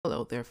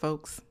Hello there,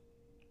 folks.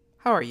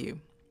 How are you?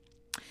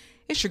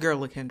 It's your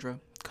girl, LaKendra,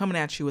 coming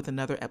at you with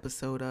another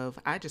episode of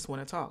I Just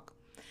Want to Talk.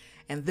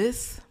 And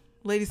this,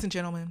 ladies and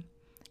gentlemen,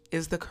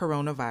 is the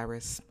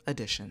coronavirus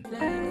edition.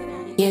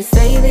 You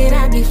say that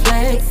I be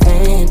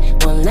flexing.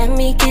 Well, let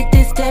me get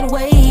this dead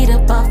weight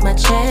up off my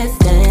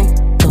chest.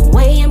 And the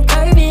way I'm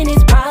curving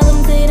is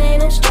problems, it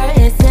ain't no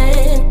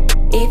stressing.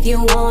 If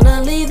you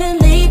wanna leave, then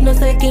leave, no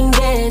second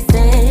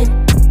guessing.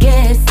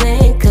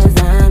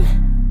 Cause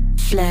I'm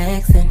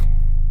flexing.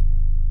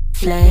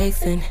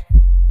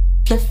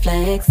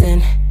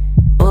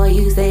 Boy,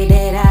 you say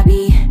that I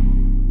be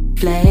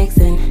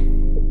flexing,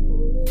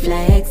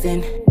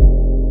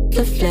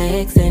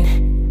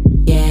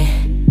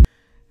 yeah.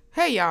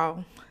 Hey,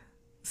 y'all.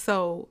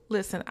 So,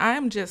 listen,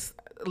 I'm just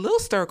a little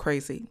stir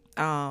crazy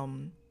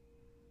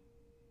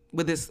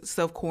with this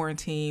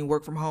self-quarantine,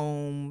 work from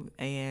home,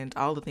 and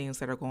all the things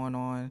that are going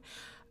on.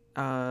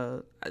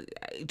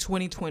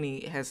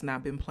 2020 has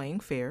not been playing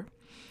fair.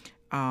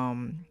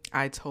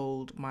 I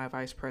told my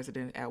vice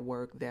president at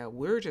work that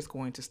we're just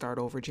going to start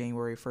over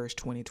January 1st,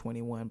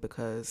 2021,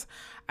 because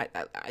I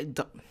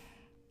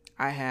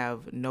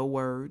have no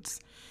words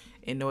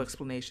and no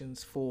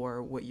explanations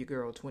for what your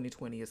girl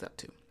 2020 is up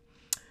to.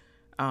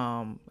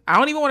 I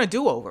don't even want to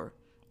do over.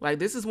 Like,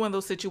 this is one of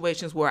those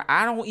situations where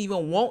I don't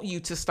even want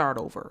you to start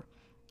over.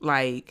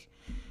 Like,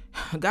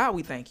 God,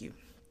 we thank you.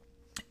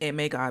 And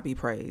may God be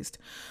praised.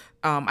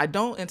 I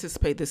don't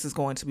anticipate this is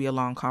going to be a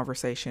long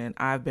conversation.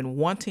 I've been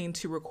wanting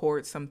to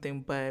record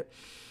something, but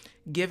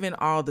given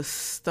all the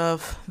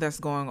stuff that's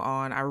going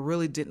on, I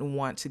really didn't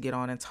want to get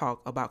on and talk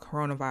about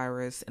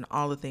coronavirus and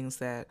all the things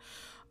that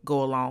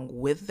go along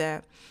with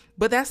that.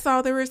 But that's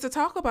all there is to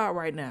talk about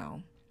right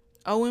now.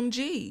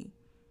 OMG.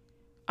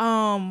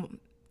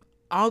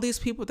 All these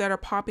people that are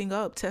popping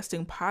up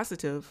testing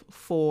positive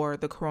for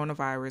the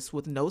coronavirus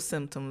with no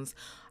symptoms.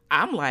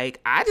 I'm like,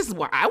 I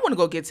want to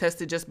go get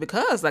tested just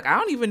because. Like, I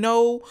don't even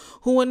know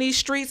who in these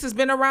streets has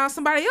been around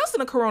somebody else in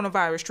the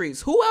coronavirus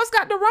streets. Who else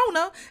got the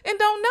Rona and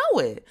don't know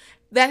it?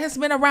 That has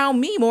been around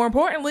me, more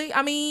importantly.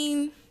 I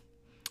mean,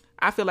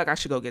 I feel like I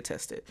should go get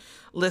tested.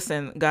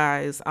 Listen,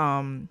 guys,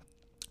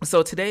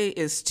 so today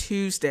is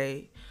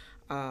Tuesday.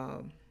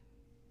 Today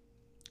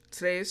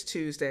is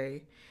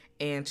Tuesday.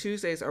 And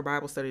Tuesdays are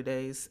Bible study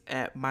days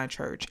at my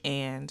church.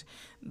 And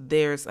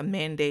there's a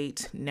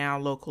mandate now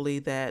locally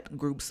that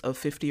groups of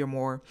 50 or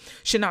more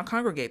should not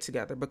congregate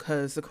together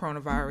because the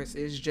coronavirus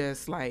is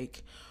just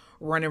like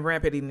running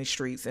rampant in the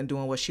streets and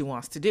doing what she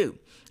wants to do.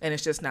 And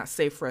it's just not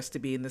safe for us to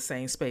be in the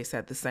same space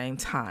at the same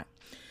time.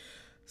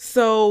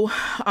 So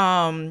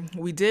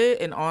we did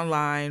an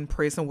online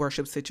praise and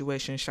worship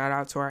situation. Shout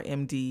out to our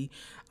MD,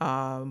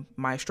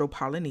 Maestro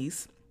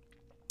Polonese.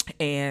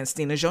 And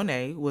Stina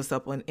Jonay was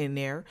up in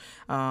there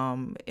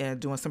and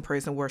doing some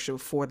praise and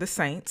worship for the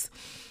saints.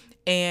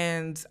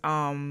 And,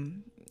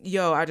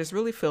 I just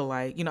really feel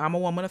like, I'm a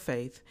woman of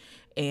faith.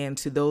 And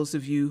to those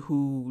of you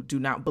who do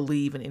not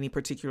believe in any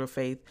particular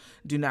faith,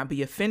 do not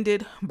be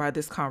offended by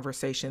this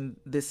conversation.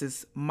 This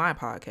is my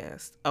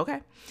podcast.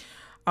 Okay.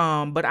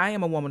 But I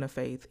am a woman of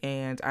faith,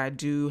 and I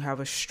do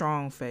have a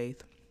strong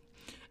faith.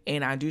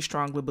 And I do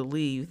strongly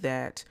believe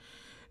that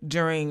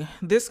during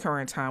this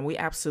current time, we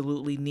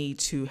absolutely need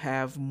to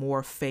have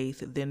more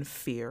faith than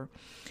fear.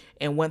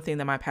 And one thing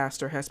that my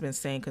pastor has been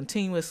saying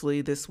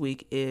continuously this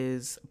week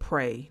is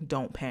pray,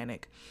 don't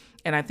panic.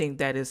 And I think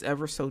that is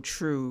ever so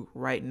true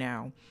right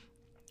now.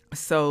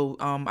 So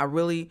I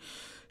really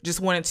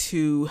just wanted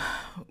to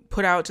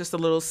put out just a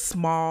little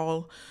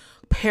small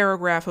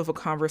paragraph of a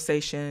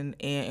conversation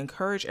and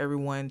encourage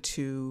everyone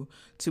to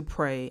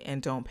pray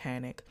and don't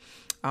panic.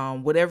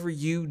 Whatever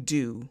you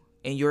do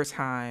in your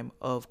time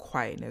of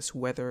quietness,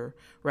 whether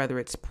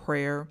it's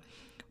prayer,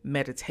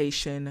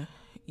 meditation,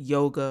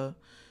 yoga,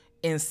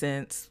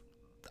 incense,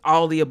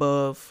 all the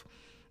above,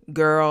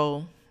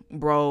 girl,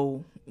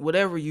 bro,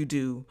 whatever you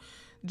do,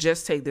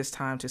 just take this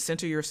time to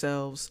center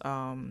yourselves,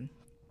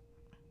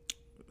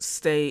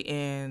 stay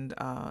in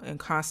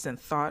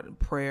constant thought,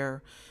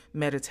 prayer,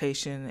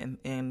 meditation,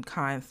 and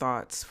kind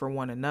thoughts for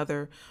one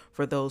another,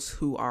 for those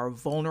who are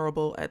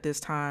vulnerable at this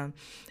time.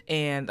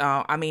 And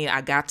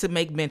I got to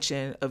make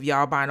mention of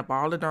y'all buying up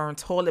all the darn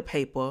toilet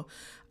paper.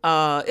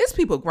 It's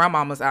people,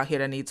 grandmamas out here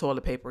that need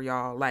toilet paper,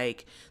 y'all.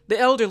 Like, the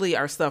elderly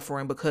are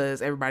suffering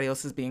because everybody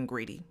else is being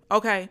greedy.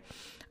 Okay.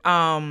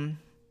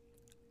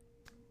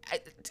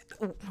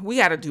 We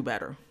got to do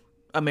better.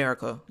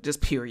 America, just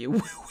period.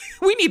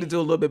 We need to do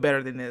a little bit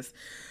better than this.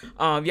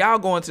 Y'all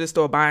going to the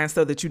store buying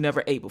stuff that you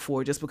never ate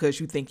before just because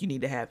you think you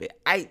need to have it.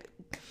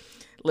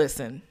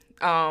 Listen,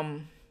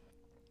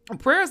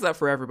 prayers up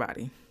for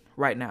everybody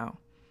right now.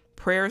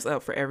 Prayers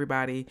up for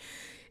everybody.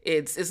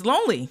 It's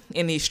lonely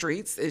in these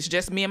streets. It's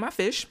just me and my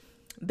fish.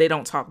 They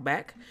don't talk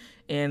back.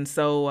 And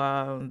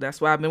so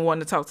that's why I've been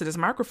wanting to talk to this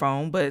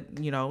microphone, but,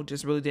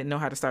 just really didn't know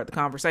how to start the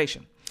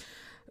conversation.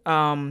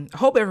 I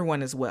hope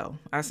everyone is well.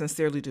 I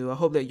sincerely do. I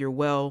hope that you're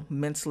well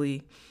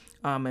mentally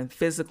and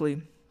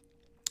physically.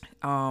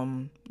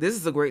 This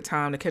is a great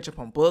time to catch up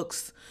on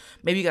books.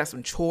 Maybe you got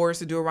some chores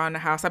to do around the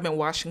house. I've been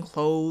washing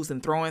clothes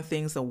and throwing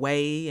things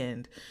away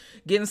and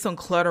getting some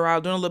clutter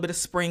out, doing a little bit of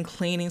spring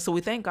cleaning. So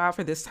we thank God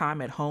for this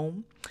time at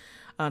home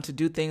to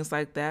do things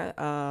like that.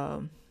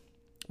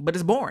 But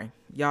it's boring,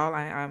 y'all.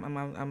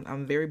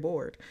 I'm very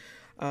bored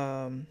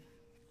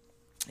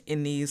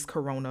in these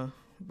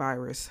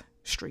coronavirus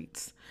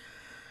streets.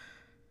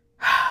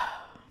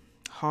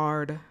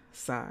 Hard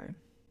sigh.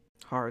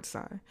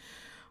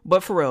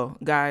 But for real,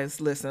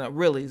 guys, listen,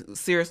 really,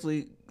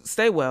 seriously,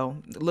 stay well.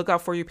 Look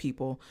out for your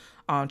people.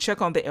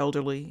 Check on the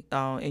elderly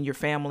in your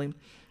family.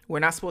 We're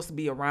not supposed to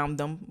be around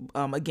them.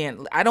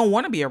 Again, I don't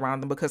want to be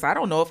around them because I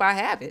don't know if I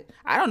have it.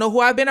 I don't know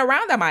who I've been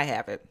around that might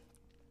have it.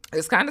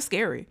 It's kind of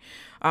scary.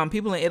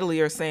 People in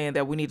Italy are saying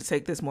that we need to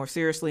take this more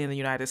seriously in the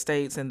United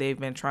States, and they've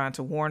been trying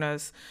to warn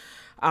us.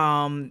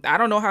 I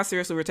don't know how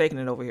seriously we're taking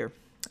it over here.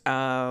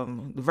 The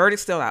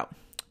verdict's still out,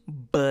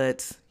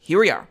 but here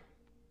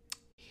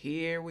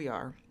we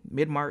are,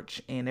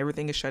 mid-March, and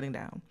everything is shutting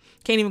down.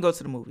 Can't even go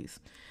to the movies.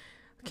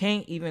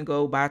 Can't even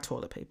go buy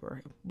toilet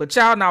paper. But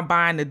y'all not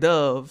buying the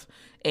Dove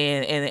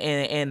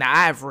and the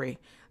Ivory.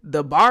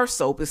 The bar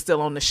soap is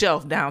still on the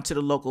shelf down to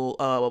the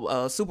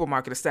local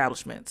supermarket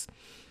establishments.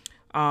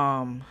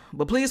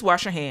 But please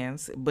wash your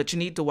hands, but you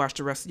need to wash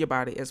the rest of your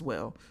body as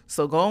well.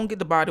 So go and get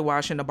the body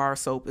wash and the bar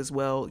soap as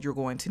well. You're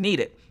going to need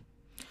it.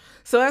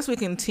 So as we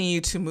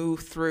continue to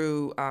move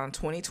through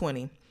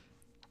 2020,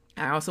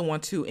 I also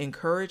want to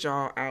encourage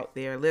y'all out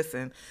there.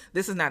 Listen,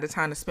 this is not the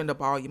time to spend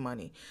up all your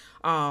money.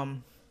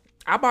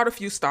 I bought a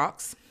few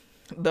stocks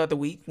the other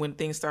week when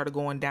things started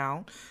going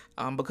down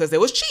because it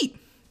was cheap.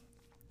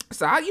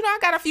 So, I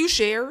got a few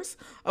shares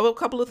of a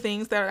couple of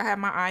things that I had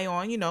my eye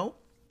on,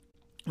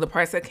 the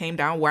price that came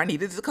down where I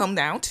needed to come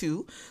down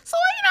to. So,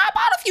 I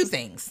bought a few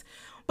things.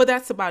 But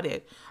that's about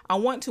it. I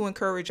want to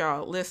encourage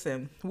y'all.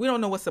 Listen, we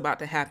don't know what's about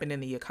to happen in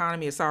the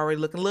economy. It's already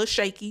looking a little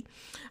shaky.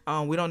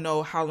 We don't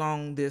know how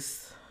long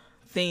this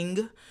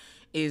thing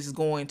is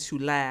going to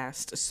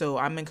last. So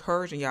I'm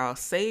encouraging y'all,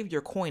 save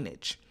your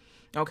coinage.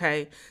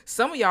 Okay.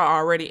 Some of y'all are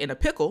already in a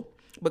pickle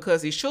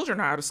because these children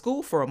are out of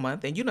school for a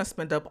month and you done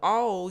spent up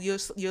all your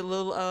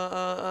little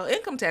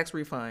income tax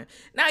refund.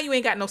 Now you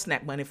ain't got no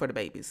SNAP money for the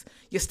babies.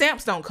 Your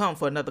stamps don't come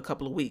for another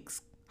couple of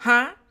weeks.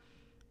 Huh?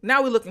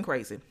 Now we're looking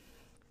crazy.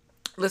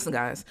 Listen,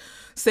 guys,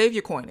 save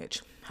your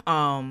coinage.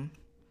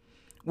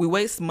 We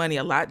waste money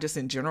a lot just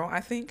in general,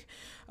 I think.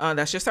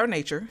 That's just our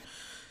nature.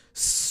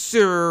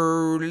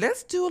 So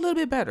let's do a little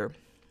bit better.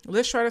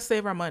 Let's try to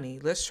save our money.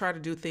 Let's try to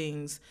do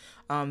things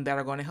that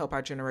are going to help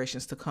our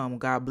generations to come.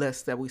 God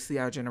bless that we see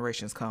our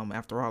generations come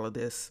after all of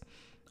this,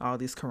 all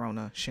these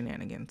corona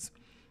shenanigans.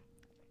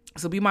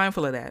 So be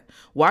mindful of that.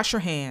 Wash your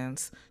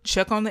hands,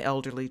 check on the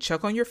elderly,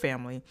 check on your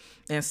family,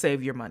 and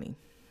save your money.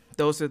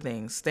 Those are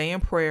things. Stay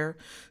in prayer,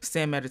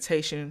 stay in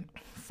meditation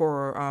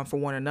for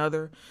one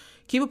another.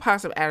 Keep a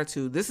positive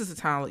attitude. This is the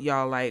time,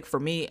 y'all, like, for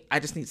me, I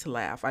just need to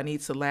laugh. I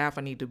need to laugh.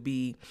 I need to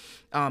be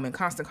in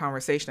constant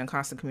conversation and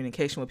constant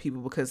communication with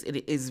people because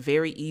it is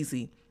very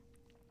easy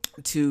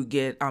to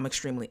get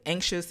extremely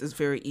anxious. It's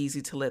very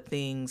easy to let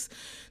things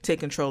take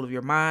control of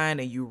your mind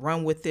and you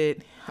run with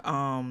it.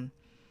 And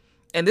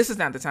this is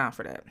not the time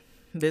for that.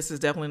 This is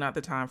definitely not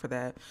the time for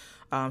that.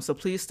 So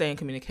please stay in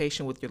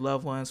communication with your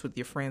loved ones, with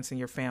your friends and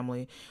your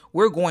family.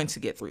 We're going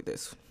to get through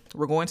this.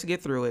 We're going to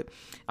get through it.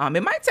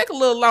 It might take a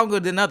little longer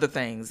than other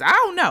things. I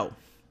don't know.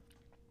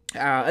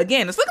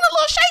 Again, it's looking a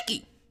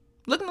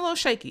little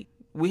shaky.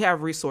 We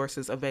have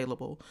resources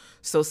available.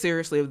 So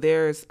seriously, if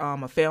there's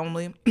a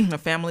family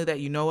that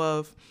you know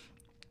of,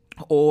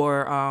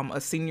 or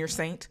a senior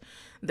saint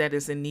that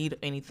is in need of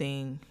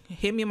anything,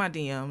 hit me in my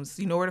DMs.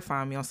 You know where to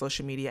find me on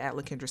social media at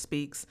LaKendra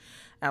Speaks,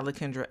 at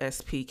LaKendra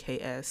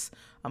SPKS.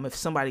 If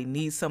somebody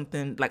needs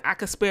something, like I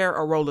could spare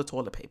a roll of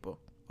toilet paper.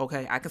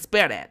 Okay, I can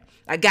spare that.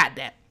 I got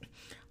that.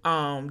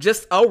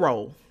 Just a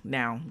roll.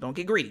 Now, don't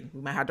get greedy.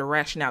 We might have to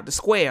ration out the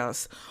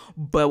squares,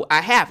 but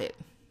I have it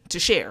to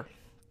share.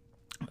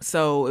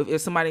 So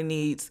if somebody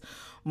needs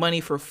money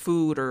for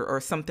food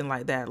or something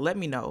like that, let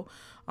me know.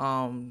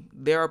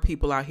 There are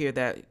people out here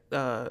that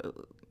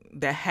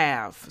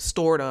have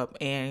stored up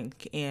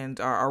and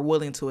are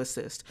willing to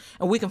assist,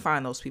 and we can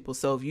find those people.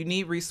 So if you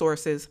need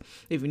resources,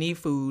 if you need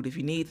food, if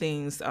you need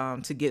things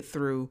to get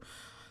through,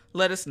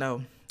 let us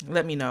know.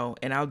 Let me know,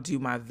 and I'll do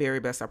my very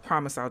best. I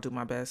promise I'll do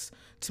my best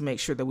to make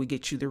sure that we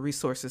get you the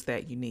resources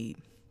that you need.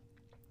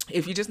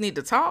 If you just need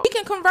to talk, we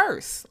can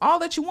converse all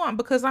that you want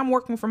because I'm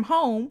working from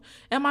home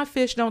and my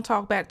fish don't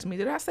talk back to me.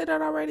 Did I say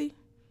that already?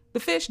 The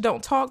fish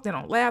don't talk. They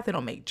don't laugh. They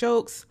don't make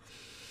jokes.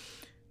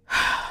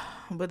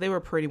 But they were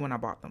pretty when I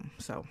bought them.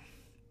 So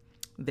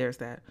there's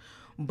that.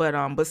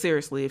 But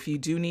seriously, if you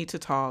do need to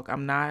talk,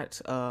 I'm not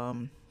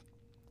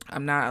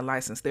a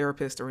licensed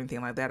therapist or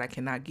anything like that. I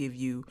cannot give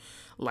you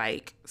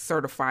like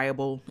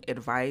certifiable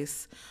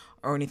advice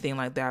or anything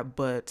like that,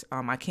 but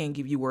I can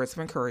give you words of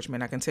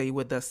encouragement. I can tell you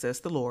what thus says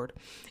the Lord,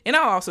 and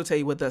I'll also tell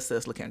you what thus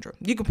says LaKendra.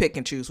 You can pick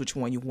and choose which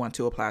one you want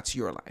to apply to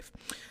your life.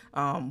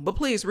 But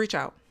please reach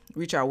out.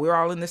 Reach out. We're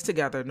all in this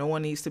together. No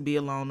one needs to be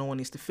alone. No one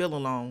needs to feel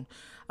alone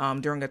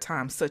during a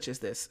time such as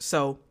this.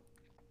 So,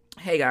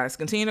 hey guys,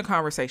 continue the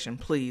conversation,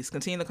 please.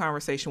 Continue the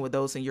conversation with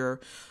those in your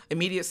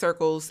immediate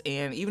circles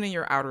and even in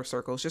your outer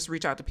circles. Just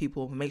reach out to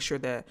people and make sure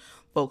that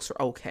folks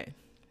are okay.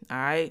 All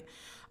right.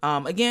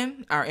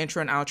 Again, our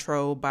intro and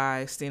outro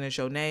by Stina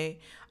Jonay.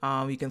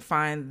 You can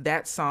find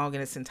that song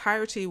in its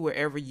entirety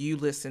wherever you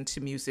listen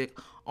to music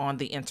on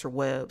the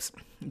interwebs.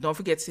 Don't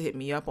forget to hit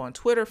me up on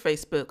Twitter,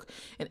 Facebook,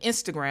 and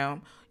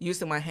Instagram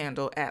using my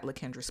handle at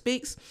Lakendra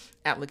Speaks,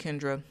 at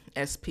Lakendra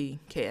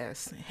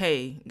SPKS.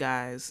 Hey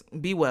guys,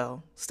 be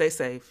well, stay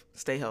safe,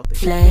 stay healthy.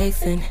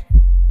 Flexing,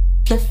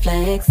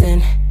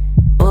 flexing.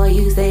 Boy,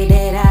 you say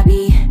that I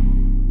be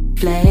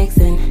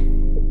flexing,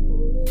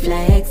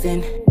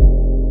 flexing,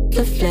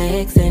 flexing.